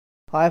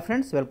Hi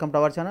friends, welcome to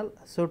our channel.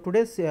 So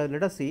today's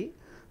let us see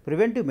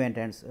preventive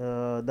maintenance.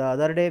 The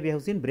other day we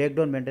have seen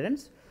breakdown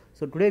maintenance.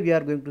 So today we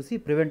are going to see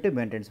preventive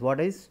maintenance. What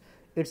is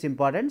its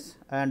importance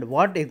and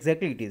what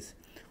exactly it is.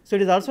 So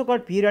it is also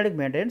called periodic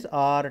maintenance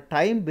or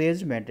time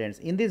based maintenance.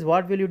 In this,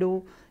 what will you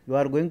do? You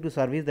are going to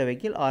service the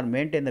vehicle or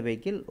maintain the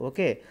vehicle.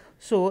 Okay.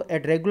 So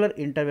at regular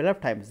interval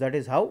of times, that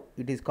is how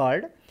it is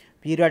called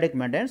periodic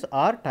maintenance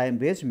or time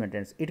based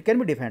maintenance. It can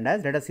be defined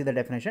as, let us see the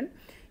definition.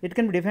 It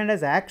can be defined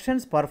as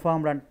actions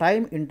performed on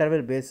time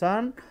interval based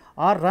on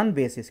or run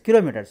basis,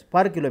 kilometers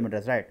per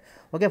kilometers, right.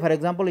 Okay, for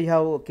example, you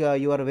have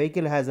your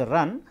vehicle has a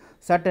run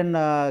certain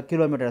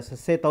kilometers,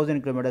 say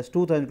 1000 kilometers,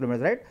 2000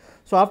 kilometers, right.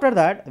 So after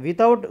that,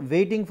 without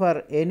waiting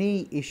for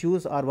any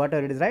issues or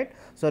whatever it is, right.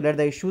 So let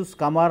the issues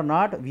come or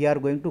not, we are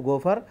going to go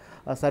for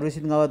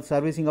servicing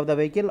of the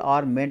vehicle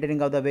or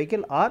maintaining of the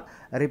vehicle or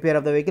repair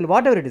of the vehicle,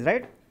 whatever it is,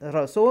 right.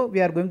 So we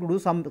are going to do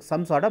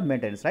some sort of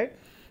maintenance, right.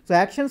 So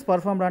actions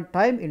performed on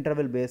time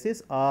interval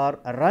basis or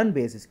run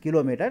basis,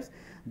 kilometers,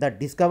 that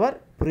discover,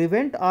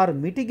 prevent or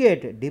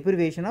mitigate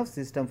deprivation of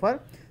system for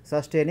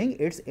sustaining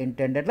its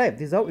intended life.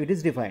 This is how it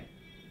is defined.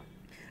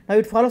 Now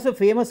it follows a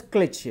famous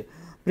clutch.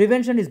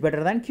 Prevention is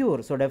better than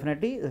cure. So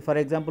definitely, for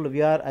example,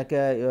 we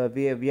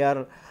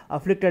are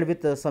afflicted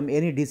with some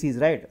any disease,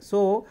 right.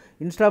 So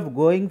instead of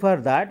going for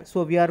that,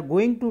 so we are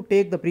going to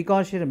take the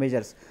precautionary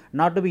measures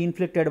not to be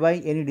inflicted by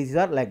any disease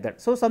or like that.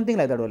 So something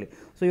like that only.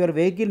 So your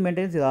vehicle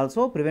maintenance is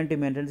also, preventive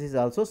maintenance is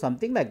also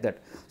something like that.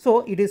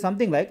 So it is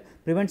something like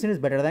prevention is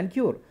better than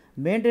cure.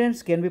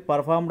 Maintenance can be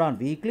performed on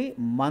weekly,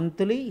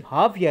 monthly,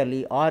 half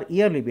yearly or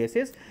yearly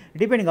basis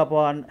depending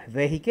upon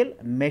vehicle,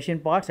 machine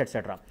parts,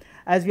 etc.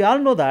 As we all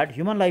know that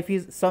human life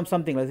is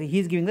something like he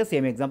is giving the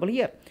same example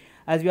here.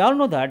 As we all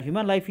know that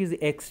human life is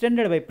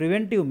extended by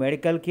preventive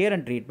medical care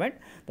and treatment,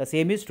 the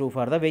same is true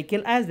for the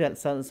vehicle as well.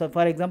 So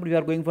for example, you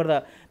are going for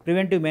the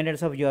preventive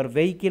maintenance of your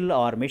vehicle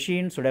or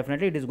machine, so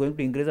definitely it is going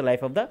to increase the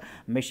life of the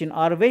machine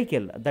or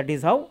vehicle. That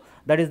is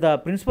the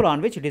principle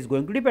on which it is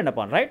going to depend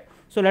upon, right.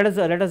 So let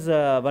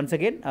us once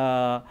again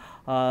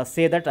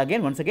say that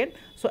again once again.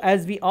 So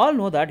as we all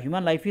know that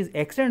human life is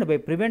extended by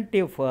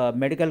preventive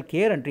medical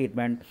care and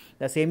treatment,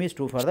 the same is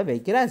true for the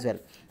vehicle as well.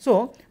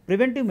 So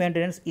preventive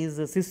maintenance is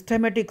a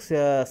systematic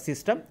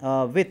system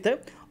with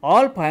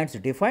all points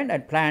defined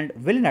and planned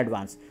well in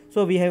advance.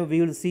 So we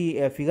will see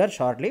a figure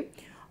shortly.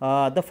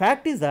 The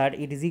fact is that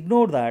it is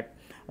ignored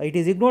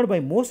by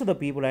most of the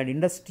people and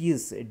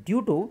industries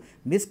due to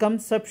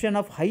misconception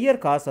of higher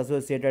costs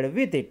associated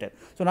with it.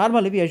 So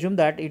normally we assume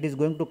that it is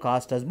going to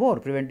cost us more,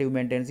 preventive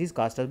maintenance is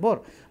cost us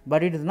more,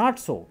 but it is not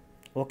so.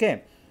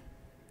 Okay.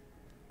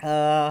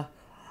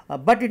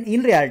 But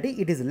in reality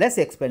it is less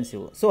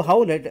expensive. So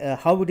how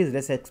it is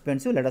less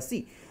expensive, let us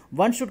see.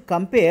 One should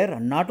compare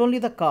not only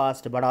the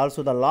cost but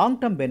also the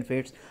long-term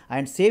benefits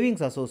and savings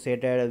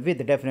associated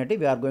with. Definitely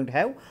we are going to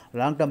have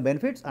long-term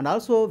benefits and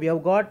also we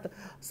have got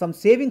some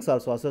savings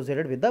also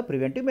associated with the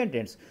preventive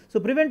maintenance. So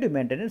preventive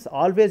maintenance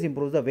always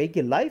improves the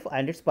vehicle life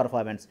and its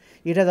performance.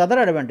 It has other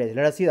advantage.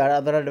 Let us see the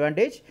other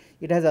advantage.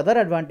 It has other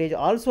advantage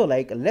also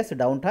like less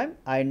downtime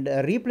and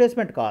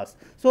replacement costs.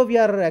 So we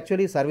are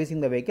actually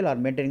servicing the vehicle or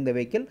maintaining the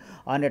vehicle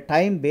on a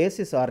time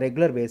basis or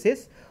regular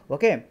basis.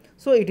 Okay,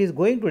 so it is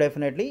going to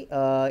definitely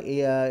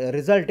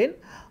result in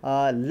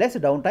less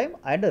downtime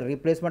and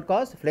replacement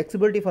cost,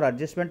 flexibility for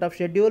adjustment of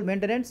schedule,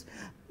 maintenance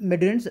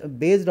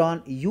based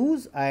on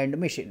use and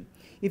machine.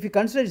 If you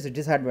consider its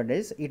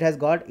disadvantage, it has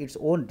got its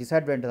own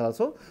disadvantage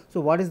also.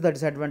 So what is the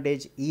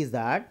disadvantage is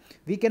that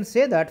we can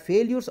say that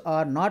failures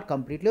are not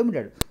completely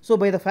omitted. So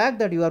by the fact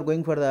that you are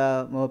going for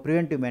the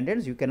preventive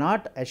maintenance, you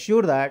cannot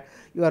assure that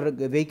your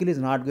vehicle is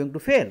not going to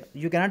fail.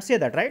 You cannot say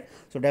that, right.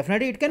 So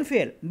definitely it can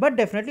fail, but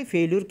definitely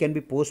failure can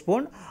be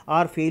postponed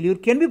or failure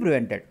can be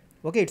prevented.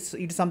 Okay,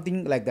 it's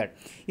something like that.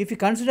 If you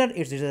consider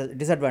its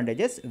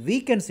disadvantages,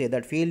 we can say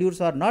that failures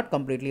are not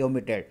completely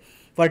omitted.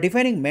 For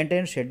defining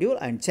maintenance schedule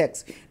and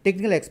checks,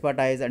 technical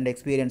expertise and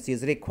experience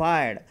is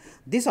required.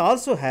 This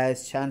also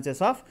has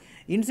chances of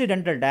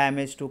incidental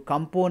damage to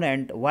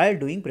component while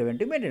doing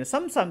preventive maintenance.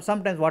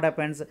 Sometimes what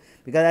happens,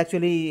 because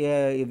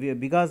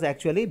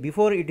actually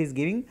before it is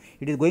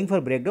going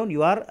for breakdown,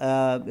 you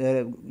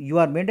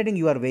are maintaining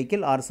your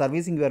vehicle or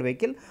servicing your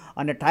vehicle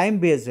on a time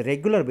based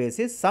regular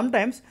basis.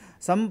 Sometimes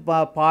some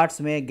parts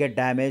may get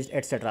damaged,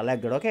 etc.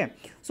 like that. Okay,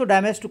 so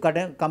damage to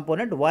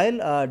component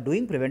while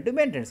doing preventive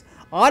maintenance.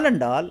 All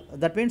and all,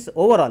 that means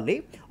overall,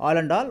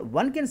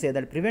 one can say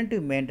that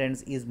preventive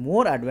maintenance is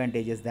more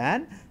advantageous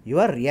than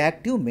your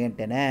reactive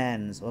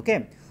maintenance.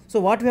 Okay,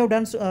 so what we have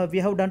done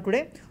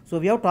today, so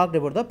we have talked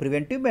about the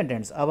preventive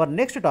maintenance. Our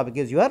next topic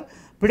is your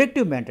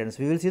predictive maintenance.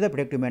 We will see the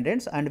predictive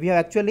maintenance, and we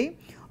have actually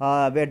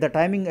at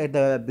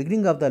the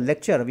beginning of the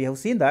lecture we have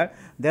seen that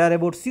there are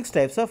about 6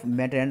 types of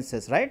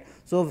maintenances, right.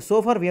 So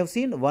far we have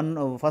seen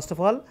one, first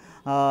of all,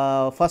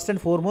 first and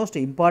foremost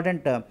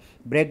important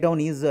breakdown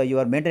is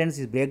your maintenance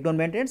is breakdown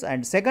maintenance,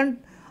 and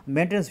second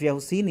maintenance we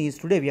have seen is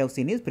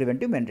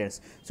preventive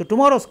maintenance. So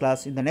tomorrow's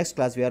class, in the next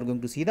class, we are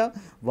going to see the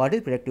what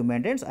is predictive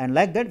maintenance, and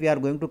like that we are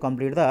going to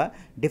complete the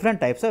different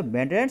types of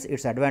maintenance,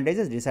 its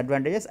advantages,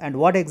 disadvantages, and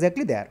what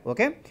exactly they are.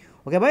 Okay,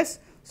 boys.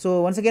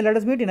 So once again, let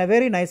us meet in a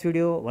very nice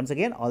video. Once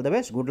again, all the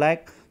best, good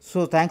luck.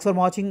 So thanks for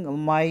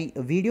watching my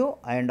video,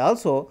 and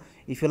also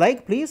if you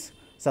like, please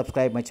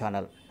subscribe my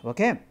channel.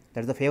 Okay,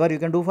 that's the favor you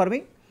can do for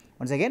me.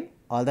 Once again,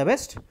 all the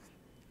best,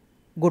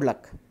 good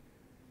luck.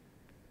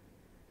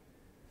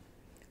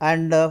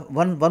 And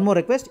one more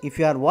request, if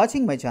you are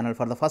watching my channel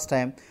for the first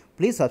time,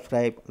 please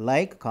subscribe,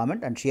 like,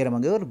 comment and share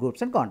among your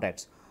groups and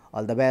contacts.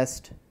 All the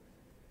best.